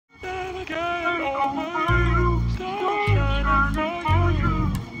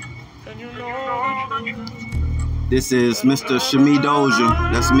This is Mr. Shamee Dozier.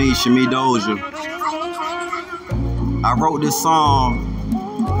 That's me, Shamee Dozier. I wrote this song.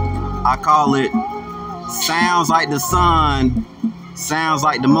 I call it Sounds Like the Sun, Sounds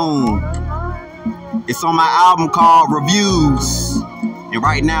Like the Moon. It's on my album called Reviews. And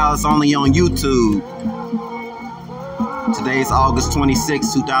right now it's only on YouTube. Today is August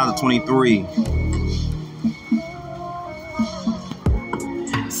 26, 2023.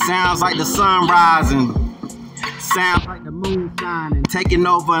 Sounds like the sun rising. Sounds like the moon shining. Taking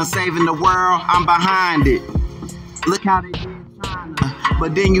over and saving the world, I'm behind it. Look how they did China.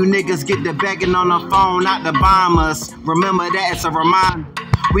 But then you niggas get the begging on the phone not to bomb us. Remember that, it's a reminder.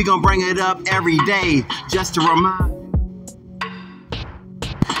 We gon' bring it up every day, just to remind you.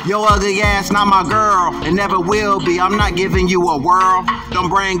 Yo ugly ass not my girl, and never will be. I'm not giving you a whirl. Don't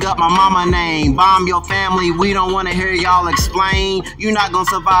bring up my mama name. Bomb your family, we don't wanna hear y'all explain. You're not gonna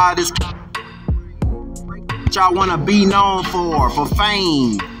survive this. What y'all wanna be known for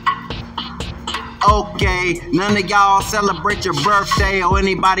fame. Okay, none of y'all celebrate your birthday or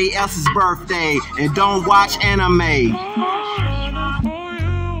anybody else's birthday, and don't watch anime.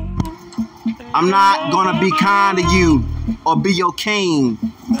 I'm not gonna be kind to you or be your king.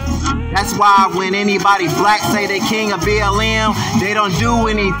 That's why when anybody black say they king of BLM, they don't do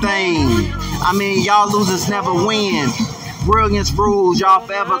anything. I mean, y'all losers never win. Brilliance rules, y'all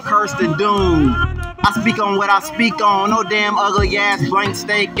forever cursed and doomed. I speak on what I speak on. No damn ugly ass, blank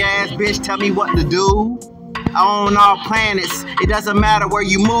steak ass bitch tell me what to do. I own all planets, it doesn't matter where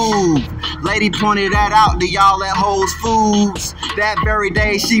you move. Lady pointed that out to y'all at Whole Foods. That very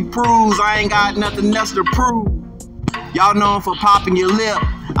day she proves I ain't got nothing else to prove. Y'all known for popping your lip,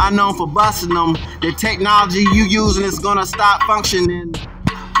 I known for busting them. The technology you using is gonna stop functioning.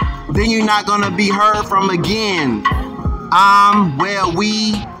 Then you're not gonna be heard from again.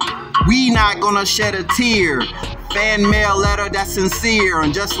 We not gonna shed a tear. Fan mail letter that's sincere,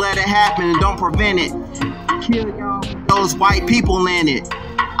 and just let it happen and don't prevent it. Kill y'all, those white people in it.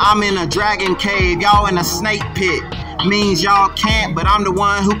 I'm in a dragon cave, y'all in a snake pit. Means y'all can't, but I'm the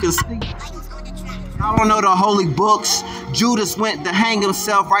one who can see. Y'all don't know the holy books. Judas went to hang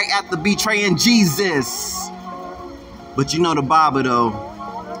himself right after betraying Jesus. But you know the Bible though.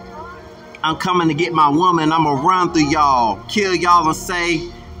 I'm coming to get my woman, I'ma run through y'all. Kill y'all and say,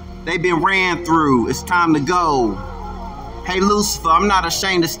 they been ran through, it's time to go. Hey Lucifer, I'm not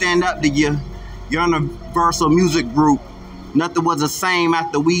ashamed to stand up to you. Universal Music Group. Nothing was the same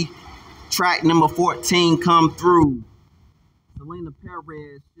after we track number 14 come through. Selena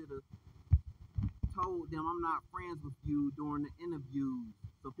Perez should have told them I'm not friends with you during the interview,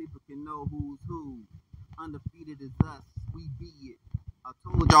 so people can know who's who. Undefeated is us, we be it. I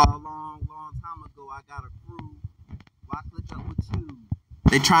told y'all a long time ago I got a crew. Why click up with you?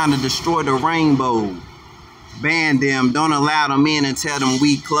 They trying to destroy the rainbow. Ban them, don't allow them in and tell them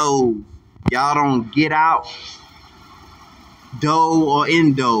we closed. Y'all don't get out, dough or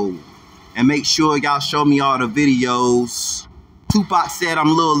endo. And make sure y'all show me all the videos. Tupac said I'm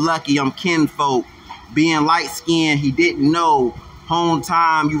a little lucky, I'm kinfolk. Being light skinned, he didn't know. Home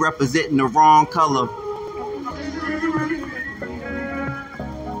time, you representing the wrong color.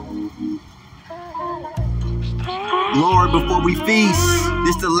 Lord, before we feast,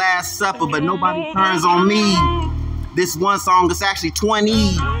 this the last supper, but nobody turns on me. This one song is actually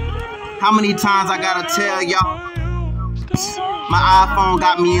 20. How many times I gotta tell y'all? My iPhone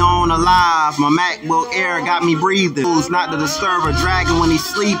got me on alive. My MacBook Air got me breathing. It's not to disturb a dragon when he's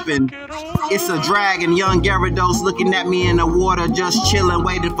sleeping. It's a dragon, young Gyarados looking at me in the water, just chilling,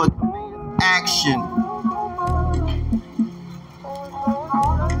 waiting for action.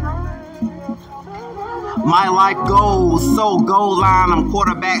 My life goes so goal line, I'm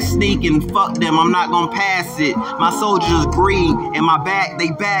quarterback sneaking. Fuck them, I'm not gonna pass it. My soldiers agree, and my back,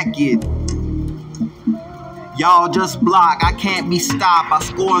 they back it. Y'all just block, I can't be stopped. I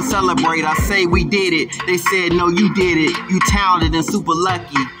score and celebrate, I say we did it. They said no, you did it. You talented and super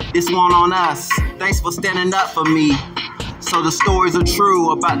lucky. This one on us. Thanks for standing up for me. So the stories are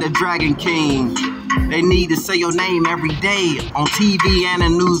true about the Dragon King. They need to say your name every day on TV and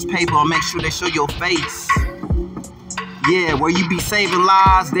in newspaper. Make sure they show your face. Yeah, where you be saving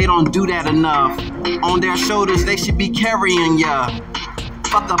lives, they don't do that enough. On their shoulders, they should be carrying ya.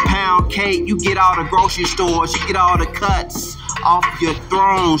 Fuck a pound cake, you get all the grocery stores, you get all the cuts off your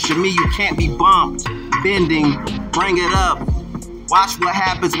throne. Shamee, you can't be bumped. Bending, bring it up. Watch what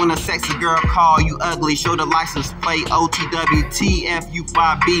happens when a sexy girl call you ugly. Show the license plate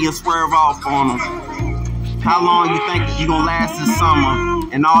OTWTFU5B and swerve off on them. How long you think you gonna last this summer?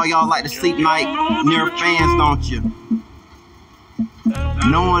 And all y'all like to sleep night near fans, don't you?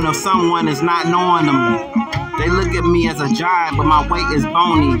 Knowing of someone is not knowing them. They look at me as a giant, but my weight is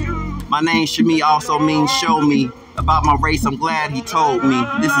bony. My name Shamee also means show me. About my race, I'm glad he told me.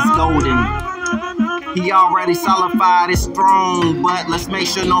 This is golden. He already solidified his throne, but let's make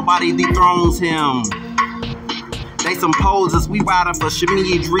sure nobody dethrones him. They some posers, we riding for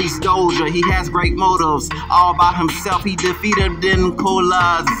Shamee Dozier. He has great motives, all by himself. He defeated them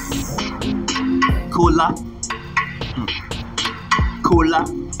Kula.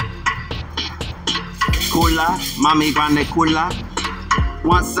 Mami grande Kula.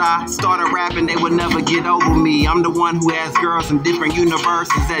 Once I started rapping, they would never get over me. I'm the one who has girls in different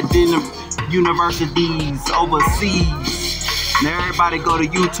universities at universities overseas. Now everybody go to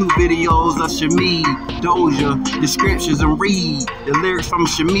YouTube videos of Shamee Dozier, descriptions, and read the lyrics from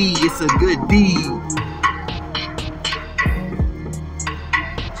Shamee. It's a good deed.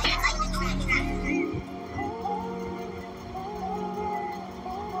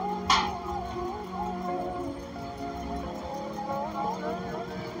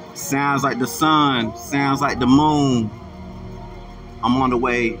 Sounds like the sun, sounds like the moon. I'm on the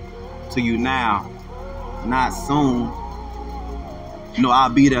way to you now, not soon. No, I'll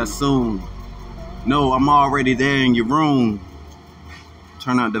be there soon. No, I'm already there in your room.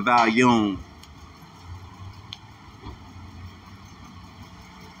 Turn up the volume.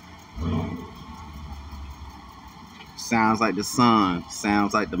 Sounds like the sun,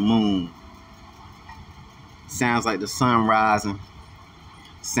 sounds like the moon. Sounds like the sun rising.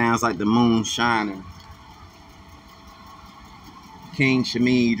 Sounds like the moon shining. King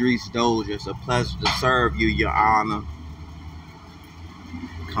Shamee Dozier, it's a pleasure to serve you, Your Honor.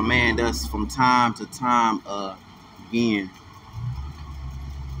 Command us from time to time again.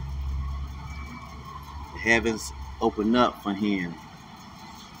 The heavens open up for him.